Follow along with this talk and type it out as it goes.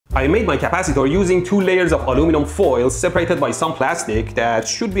I made my capacitor using 2 layers of aluminum foil separated by some plastic that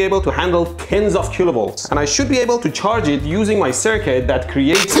should be able to handle tens of kilovolts. And I should be able to charge it using my circuit that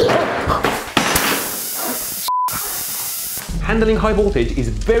creates... Handling high voltage is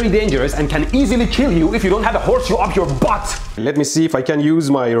very dangerous and can easily kill you if you don't have a horseshoe up your butt. Let me see if I can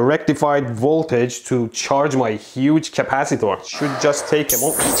use my rectified voltage to charge my huge capacitor. Should just take a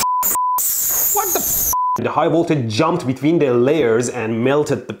moment. What the f? The high voltage jumped between the layers and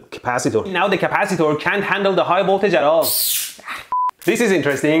melted the capacitor. Now the capacitor can't handle the high voltage at all. This is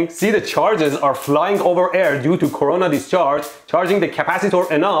interesting. See, the charges are flying over air due to corona discharge, charging the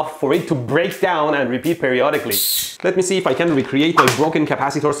capacitor enough for it to break down and repeat periodically. Let me see if I can recreate my broken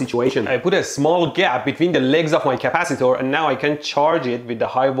capacitor situation. I put a small gap between the legs of my capacitor and now I can charge it with the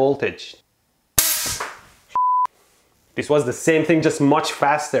high voltage. This was the same thing, just much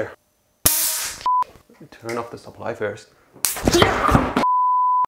faster. Turn off the supply first.